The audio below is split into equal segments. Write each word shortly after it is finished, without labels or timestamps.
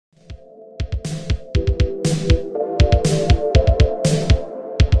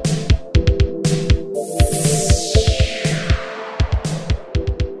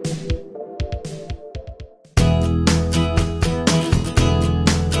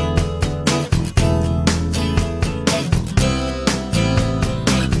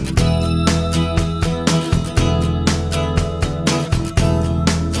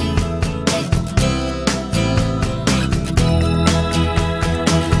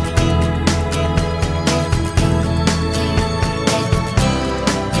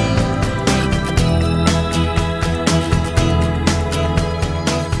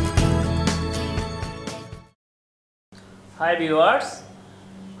Hi viewers,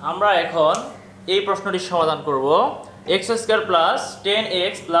 আমরা এখন এই প্রশ্নটির সমাধান করব। x square plus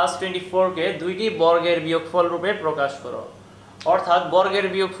 10x plus 24 কে দুইটি বর্গের বিয়োগফল রূপে প্রকাশ করো। অর্থাৎ বর্গের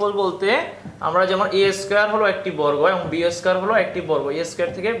বিয়োগফল বলতে আমরা যেমন a স্কয়ার হলো একটি বর্গ এবং b স্কয়ার হলো একটি বর্গ, a স্কয়ার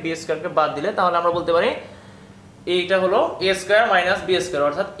থেকে b স্কয়ারকে বাদ দিলে তাহলে আমরা বলতে পারি এইটা হলো a square minus b square,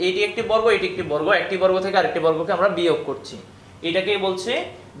 অর্থাৎ এটি একটি বর্গ এটি একটি বর্গ, একটি বর্গ থেকে আরেকটি বর্গকে আমরা বিয়োগ করছি, এটাকেই বলছে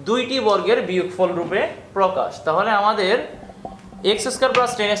দুইটি বর্গের বিয়োগফল রূপে প্রকাশ। তাহলে আমাদের x square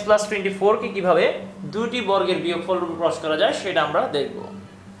plus 10x plus 24 কে কিভাবে দুইটি বর্গের বিয়োগফল রূপে প্রকাশ করা যায় সেটা আমরা দেখব।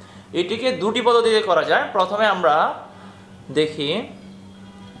 এটিকে দুটি পদ্ধতিতে করা যায়। প্রথমে আমরা দেখি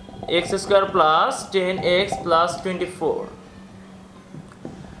x square plus 10x plus 24,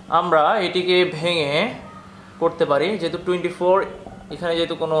 আমরা এটিকে ভেঙে করতে পারি, যেহেতু 24 এখানে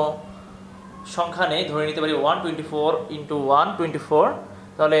যেহেতু কোনো সংখ্যা নেই, ধরে নিতে পারি 1, 24 ইন্টু 1 24,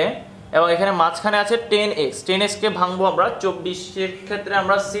 তাহলে এবং এখানে মাঝখানে আছে 10x, 10x কে ভাঙবো আমরা 24 এর ক্ষেত্রে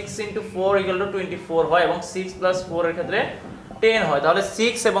আমরা 6 ইন্টু 4 ইকুয়াল টু 24 হয় এবং 6 প্লাস 4 এর ক্ষেত্রে 10 হয়, তাহলে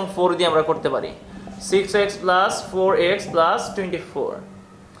 6 এবং 4 দিয়ে আমরা করতে পারি 6x প্লাস 4x প্লাস 24।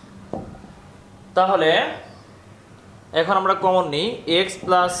 তাহলে এখন আমরা কমন নিই x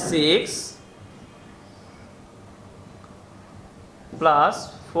প্লাস 6 প্লাস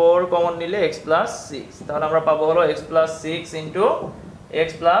 4 কমন নিলে x প্লাস 6, তাহলে আমরা পাবো হলো x plus 6 into x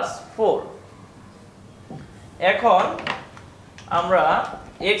plus 4। এখন আমরা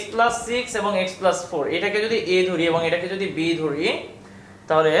x প্লাস 6 এবং x প্লাস 4 এটাকে যদি a ধরি এবং এটাকে যদি b ধরি,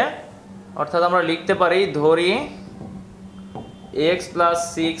 তাহলে অর্থাৎ আমরা লিখতে পারি ধরি x plus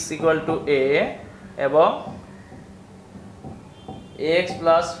 6 equal to a এবং x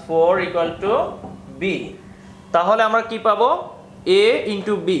plus 4 equal to b, তাহলে আমরা কি পাবো a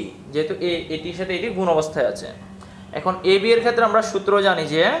ইন্টু b, যেহেতু এটির সাথে এটি গুণ অবস্থায় আছে। এখন a b এর ক্ষেত্রে আমরা সূত্র জানি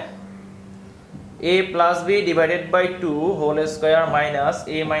যে a plus b divided by 2 whole square minus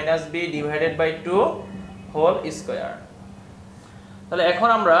a minus b divided by 2 whole square. তাহলে এখন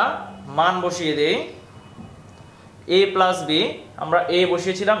আমরা মান বসিয়ে দেই a প্লাস b, আমরা a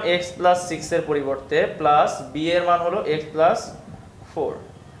বসিয়েছিলাম x প্লাস 6 এর পরিবর্তে, প্লাস b এর মান হলো x plus 4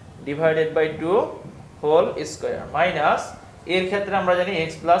 divided by 2 whole square, minus এর ক্ষেত্রে আমরা জানি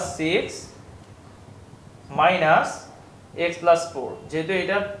x plus 6 minus x plus 4, যেহেতু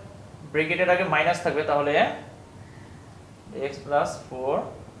এটা ব্র্যাকেটের আগে মাইনাস থাকবে তাহলে x প্লাস 4,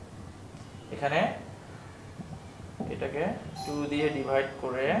 এখানে এটাকে 2 দিয়ে ডিভাইড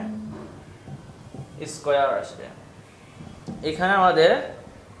করে স্কয়ার আসবে। এখানে আমাদের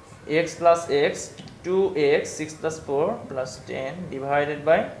x plus x 2x 6 plus 4 plus 10 divided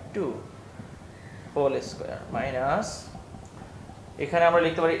by 2 whole square, minus এখানে আমরা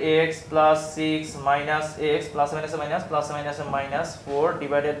লিখতে পারি x plus 6 minus x plus minus minus plus minus minus 4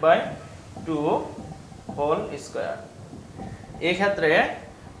 divided by 2 whole square. এই ক্ষেত্রে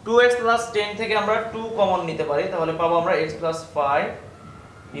 2x প্লাস 10 থেকে আমরা 2 কমন নিতে পারি, তাহলে পাবো আমরা x plus 5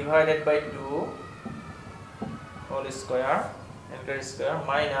 divided by 2 whole square enter square,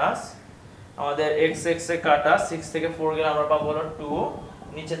 minus আমাদের x x এ কাটা 6 থেকে 4 গেলে আমরা পাবো হলো 2,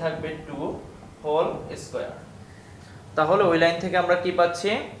 নিচে থাকবে 2 হোল স্কয়ার। তাহলে ওই লাইন থেকে আমরা কি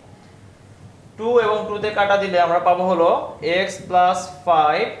পাচ্ছি 2 এবং 2 তে কাটা দিলে আমরা পাবো হলো x plus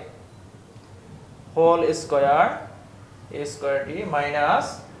 5 whole square a স্কয়ারটি minus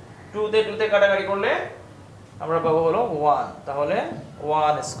 2 তে কাটাকাটি করলে আমরা পাবো হলো 1, তাহলে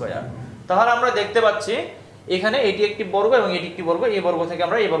 1 স্কয়ার। তাহলে আমরা দেখতে পাচ্ছি এখানে এটি একটি বর্গ এবং এটি একটি বর্গ, এই বর্গ থেকে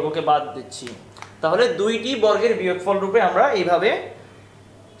আমরা এই বর্গকে বাদ দিচ্ছি, তাহলে দুইটি বর্গের বিয়োগফল রূপে আমরা এইভাবে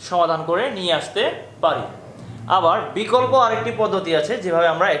সমাধান করে নিয়ে আসতে পারি। আবার বিকল্প আরেকটি পদ্ধতি আছে যেভাবে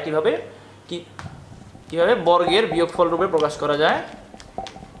আমরা একইভাবে কিভাবে বর্গের বিয়োগফল রূপে প্রকাশ করা যায়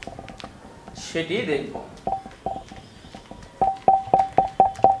সেটি দেখব।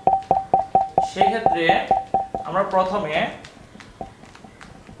 সেই ক্ষেত্রে আমরা প্রথমে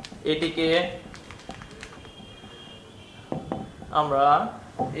এটিকে আমরা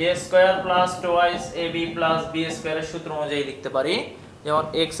a square plus twice ab plus b স্কয়ারের সূত্র অনুযায়ী লিখতে পারি। যেমন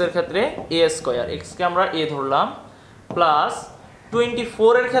x এর ক্ষেত্রে a স্কয়ার, x কে আমরা a ধরলাম, প্লাস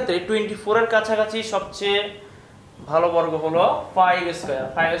 24 এর ক্ষেত্রে 24 এর কাছাকাছি সবচেয়ে ভালো বর্গ হলো 5 স্কয়ার,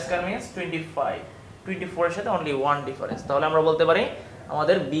 5 স্কয়ার মিন্স 25, 24 এর সাথে অনলি 1 ডিফারেন্স, তাহলে আমরা বলতে পারি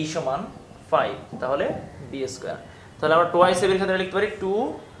আমাদের b সমান 5, তাহলে b স্কয়ার। তাহলে আমরা টুয়াইস ab এর ক্ষেত্রে লিখতে পারি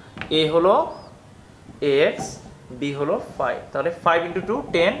 2a হলো x, b হলো 5, তাহলে 5 ইন্টু 2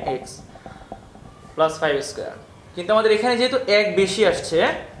 10x প্লাস 5 স্কয়ার। কিন্তু আমাদের এখানে যেহেতু এক বেশি আসছে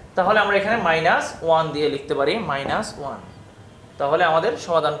তাহলে আমরা এখানে মাইনাস 1 দিয়ে লিখতে পারি মাইনাস 1, তাহলে আমাদের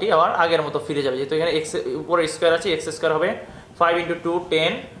সমাধানটি আবার আগের মতো ফিরে যাবে, যেহেতু এখানে x এর উপরে স্কয়ার আছে, x স্কয়ার হবে 5 into 2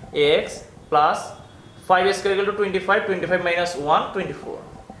 10x plus 5 square equal to 25, 25 minus 1 24।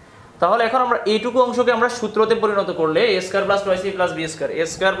 তাহলে এখন আমরা এইটুকু অংশকে আমরা সূত্রতে পরিণত করলে a square plus twice a plus b square, a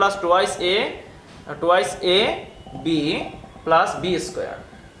square plus twice a b plus b square.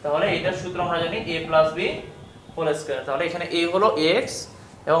 তাহলে এটার সূত্র আমরা জানি a plus b whole square. তাহলে এখানে a হলো x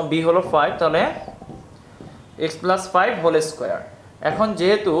এবং b হলো 5, তাহলে x প্লাস 5 হোল স্কয়ার। এখন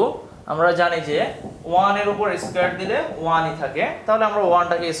যেহেতু আমরা জানি যে 1 এর উপর স্কয়ার দিলে 1ই থাকে, তাহলে আমরা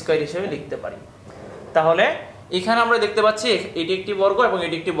 1টাকে স্কয়ার হিসেবে লিখতে পারি। তাহলে এখানে আমরা দেখতে পাচ্ছি এটি একটি বর্গ এবং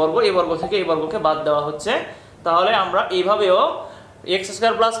এটি একটি বর্গ, এই বর্গ থেকে এই বর্গকে বাদ দেওয়া হচ্ছে। তাহলে আমরা এইভাবেও x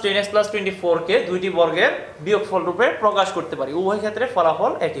square plus 10x plus 24 কে দুইটি বর্গের বিয়োগফল রূপে প্রকাশ করতে পারি। উভয় ক্ষেত্রে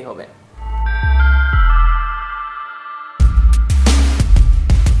ফলাফল একই হবে।